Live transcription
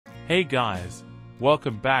Hey guys,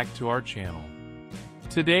 welcome back to our channel.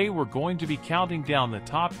 Today we're going to be counting down the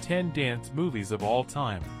top 10 dance movies of all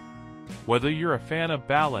time. Whether you're a fan of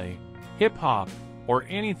ballet, hip-hop, or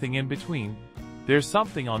anything in between, there's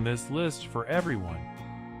something on this list for everyone.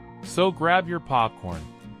 So grab your popcorn,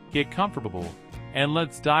 get comfortable, and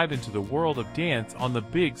let's dive into the world of dance on the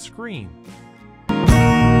big screen.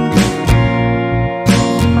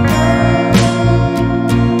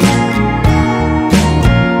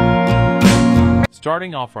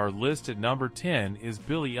 Starting off our list at number 10 is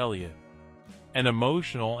Billy Elliot. An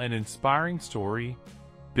emotional and inspiring story,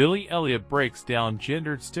 Billy Elliot breaks down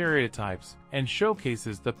gendered stereotypes and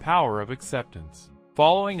showcases the power of acceptance.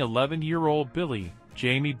 Following 11-year-old Billy,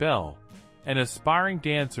 Jamie Bell, an aspiring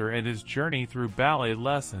dancer and his journey through ballet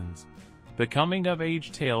lessons, the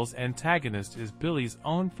coming-of-age tale's antagonist is Billy's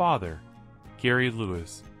own father, Gary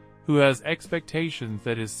Lewis, who has expectations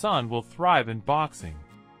that his son will thrive in boxing.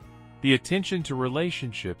 The attention to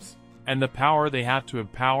relationships and the power they have to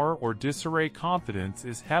empower or disarray confidence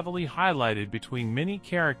is heavily highlighted between many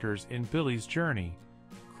characters in Billy's journey,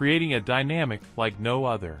 creating a dynamic like no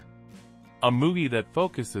other. A movie that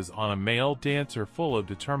focuses on a male dancer full of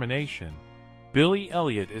determination, Billy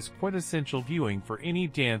Elliot is quintessential viewing for any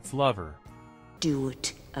dance lover. Do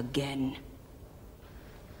it again.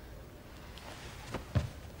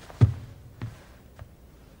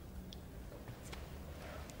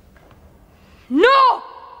 No!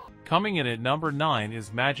 Coming in at number 9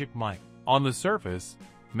 is Magic Mike. On the surface,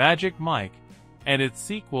 Magic Mike and its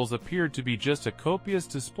sequels appeared to be just a copious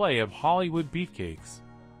display of Hollywood beefcakes,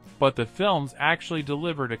 but the films actually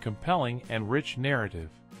delivered a compelling and rich narrative.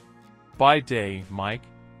 By day, Mike,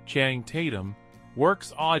 Channing Tatum,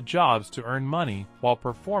 works odd jobs to earn money while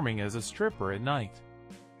performing as a stripper at night.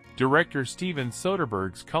 Director Steven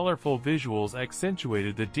Soderbergh's colorful visuals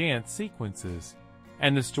accentuated the dance sequences,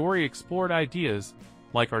 and the story explored ideas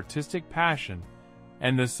like artistic passion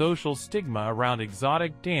and the social stigma around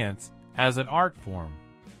exotic dance as an art form.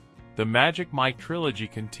 The Magic Mike trilogy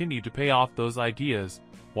continued to pay off those ideas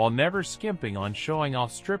while never skimping on showing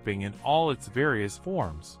off stripping in all its various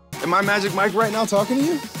forms. Am I Magic Mike right now talking to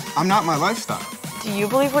you? I'm not my lifestyle. Do you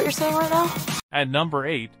believe what you're saying right now? At number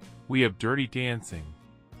 8, we have Dirty Dancing.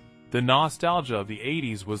 The nostalgia of the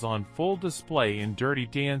 80s was on full display in Dirty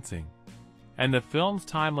Dancing, and the film's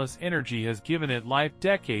timeless energy has given it life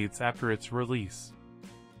decades after its release.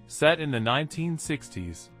 Set in the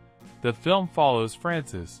 1960s, the film follows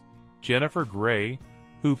Frances, Jennifer Grey,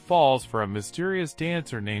 who falls for a mysterious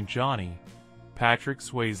dancer named Johnny, Patrick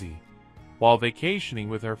Swayze, while vacationing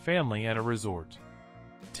with her family at a resort.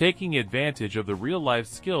 Taking advantage of the real-life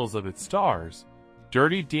skills of its stars,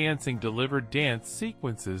 Dirty Dancing delivered dance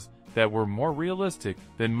sequences that were more realistic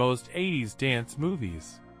than most 80s dance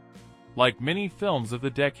movies. Like many films of the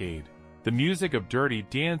decade, the music of Dirty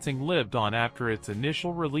Dancing lived on after its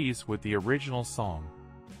initial release with the original song,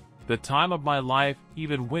 "The Time of My Life,"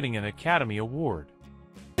 even winning an Academy Award.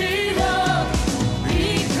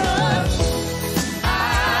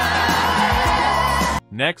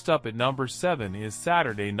 Next up at number 7 is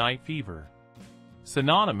Saturday Night Fever.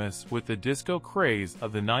 Synonymous with the disco craze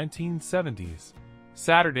of the 1970s,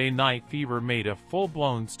 Saturday Night Fever made a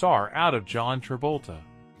full-blown star out of John Travolta.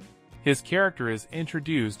 His character is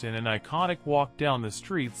introduced in an iconic walk down the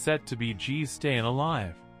street set to be G's Stayin'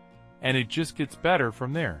 Alive, and it just gets better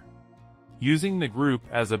from there. Using the group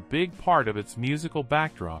as a big part of its musical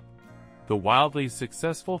backdrop, the wildly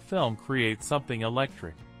successful film creates something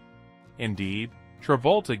electric. Indeed,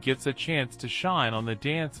 Travolta gets a chance to shine on the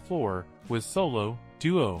dance floor with solo,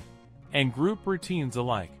 duo, and group routines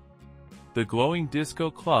alike. The glowing disco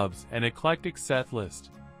clubs and eclectic set list,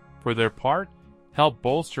 for their part, help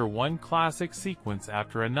bolster one classic sequence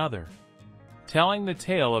after another. Telling the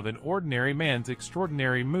tale of an ordinary man's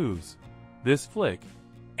extraordinary moves, this flick,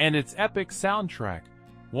 and its epic soundtrack,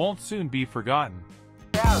 won't soon be forgotten.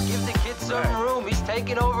 Yeah, give the kid some room, he's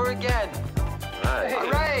taking over again. Right.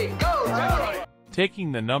 All right, go, Johnny!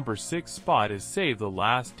 Taking the number 6 spot is Save the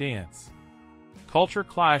Last Dance. Culture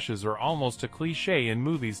clashes are almost a cliche in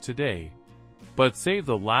movies today, but Save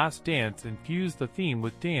the Last Dance infused the theme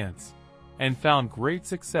with dance, and found great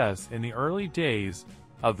success in the early days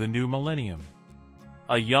of the new millennium.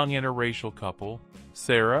 A young interracial couple,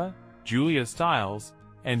 Sarah, Julia Stiles,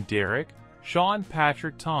 and Derek, Sean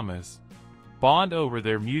Patrick Thomas, bond over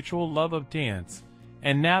their mutual love of dance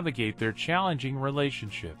and navigate their challenging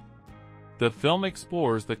relationship. The film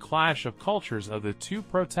explores the clash of cultures of the two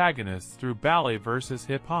protagonists through ballet versus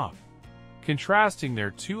hip-hop, contrasting their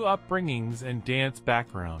two upbringings and dance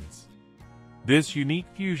backgrounds. This unique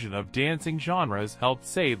fusion of dancing genres helped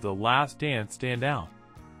Save the Last Dance stand out,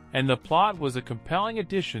 and the plot was a compelling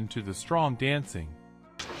addition to the strong dancing.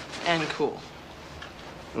 And cool.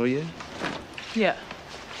 Oh, yeah? Yeah.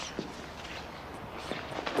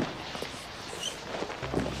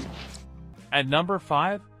 At number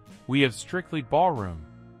 5, we have Strictly Ballroom.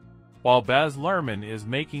 While Baz Luhrmann is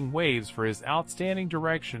making waves for his outstanding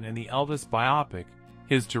direction in the Elvis biopic,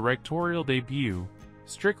 his directorial debut,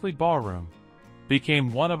 Strictly Ballroom,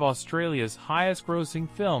 became one of Australia's highest-grossing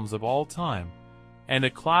films of all time, and a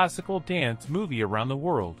classical dance movie around the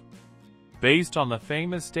world. Based on the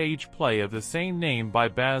famous stage play of the same name by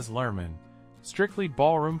Baz Luhrmann, Strictly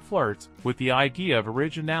Ballroom flirts with the idea of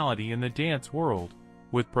originality in the dance world,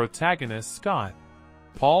 with protagonist Scott,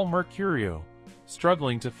 Paul Mercurio,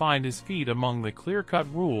 struggling to find his feet among the clear-cut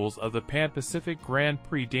rules of the Pan-Pacific Grand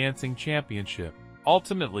Prix Dancing Championship,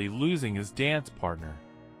 ultimately losing his dance partner.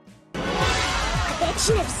 I bet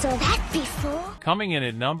you never saw that before. Coming in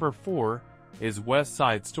at number 4 is West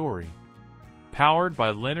Side Story. Powered by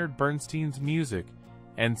Leonard Bernstein's music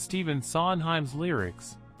and Stephen Sondheim's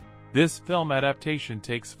lyrics, this film adaptation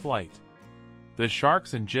takes flight. The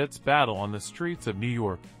Sharks and Jets battle on the streets of New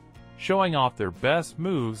York, showing off their best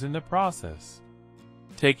moves in the process.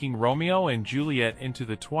 Taking Romeo and Juliet into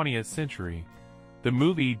the 20th century, the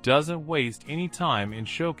movie doesn't waste any time in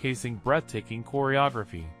showcasing breathtaking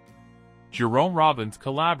choreography. Jerome Robbins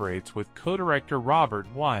collaborates with co-director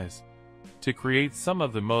Robert Wise to create some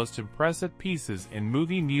of the most impressive pieces in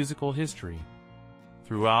movie musical history.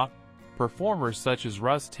 Throughout, performers such as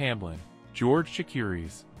Russ Tamblyn, George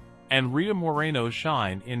Chakiris, and Rita Moreno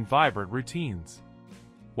shine in vibrant routines.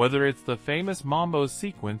 Whether it's the famous Mambo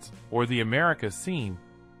sequence or the America scene,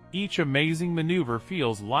 each amazing maneuver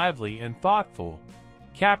feels lively and thoughtful,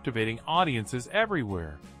 captivating audiences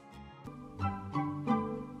everywhere.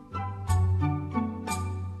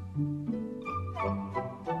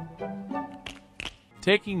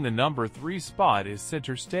 Taking the number 3 spot is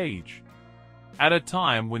Center Stage. At a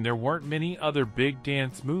time when there weren't many other big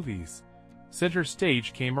dance movies, Center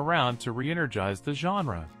Stage came around to re-energize the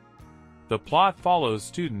genre. The plot follows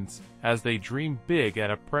students as they dream big at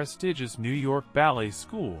a prestigious New York ballet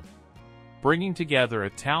school. Bringing together a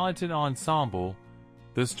talented ensemble,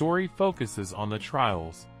 the story focuses on the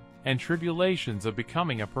trials and tribulations of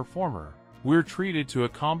becoming a performer. We're treated to a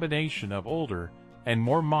combination of older and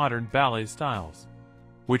more modern ballet styles,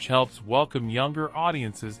 which helps welcome younger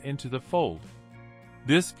audiences into the fold.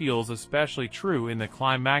 This feels especially true in the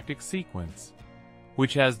climactic sequence,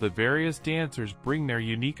 which has the various dancers bring their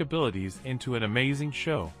unique abilities into an amazing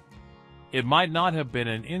show. It might not have been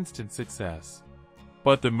an instant success,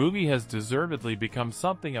 but the movie has deservedly become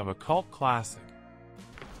something of a cult classic.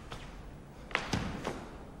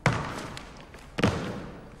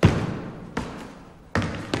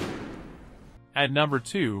 At number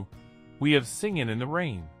 2, we have Singin' in the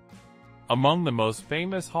Rain. Among the most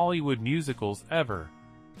famous Hollywood musicals ever,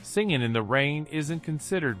 Singin' in the Rain isn't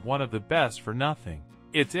considered one of the best for nothing.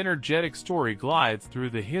 Its energetic story glides through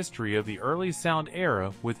the history of the early sound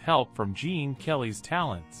era with help from Gene Kelly's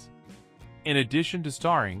talents. In addition to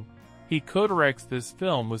starring, he co-directs this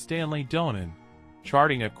film with Stanley Donen,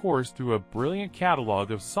 charting a course through a brilliant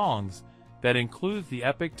catalog of songs that includes the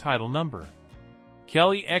epic title number.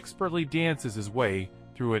 Kelly expertly dances his way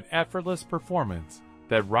through an effortless performance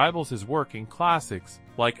that rivals his work in classics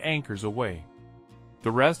like Anchors Away.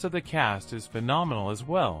 The rest of the cast is phenomenal as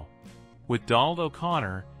well, with Donald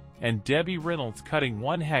O'Connor and Debbie Reynolds cutting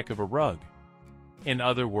one heck of a rug. In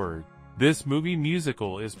other words, this movie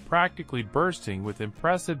musical is practically bursting with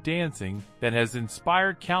impressive dancing that has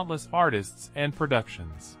inspired countless artists and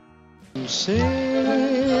productions.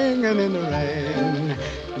 Singing in the rain,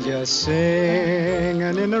 just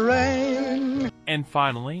singing in the rain. And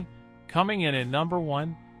finally, coming in at number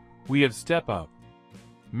 1, we have Step Up.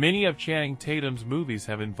 Many of Channing Tatum's movies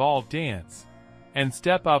have involved dance, and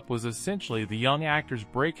Step Up was essentially the young actor's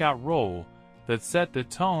breakout role that set the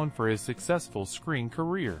tone for his successful screen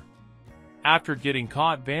career. After getting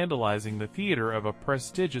caught vandalizing the theater of a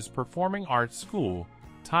prestigious performing arts school,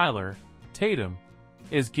 Tyler, Tatum,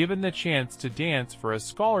 is given the chance to dance for a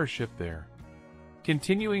scholarship there.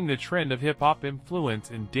 Continuing the trend of hip-hop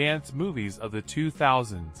influence in dance movies of the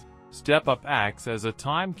 2000s, Step Up acts as a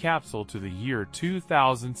time capsule to the year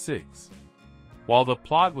 2006. While the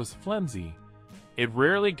plot was flimsy, it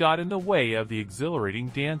rarely got in the way of the exhilarating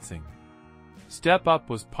dancing. Step Up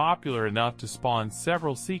was popular enough to spawn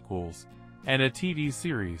several sequels and a TV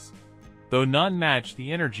series, though none matched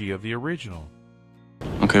the energy of the original.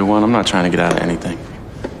 Okay, one, I'm not trying to get out of anything.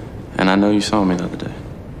 And I know you saw me the other day.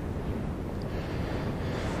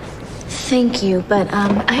 Thank you, but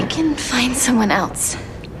I can find someone else.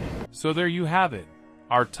 So there you have it,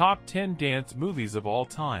 our top 10 dance movies of all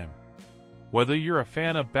time. Whether you're a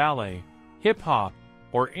fan of ballet, hip-hop,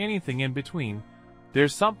 or anything in between,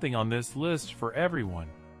 there's something on this list for everyone.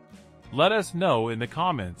 Let us know in the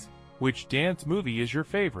comments which dance movie is your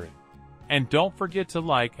favorite. And don't forget to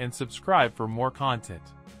like and subscribe for more content.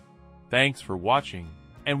 Thanks for watching,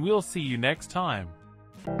 and we'll see you next time.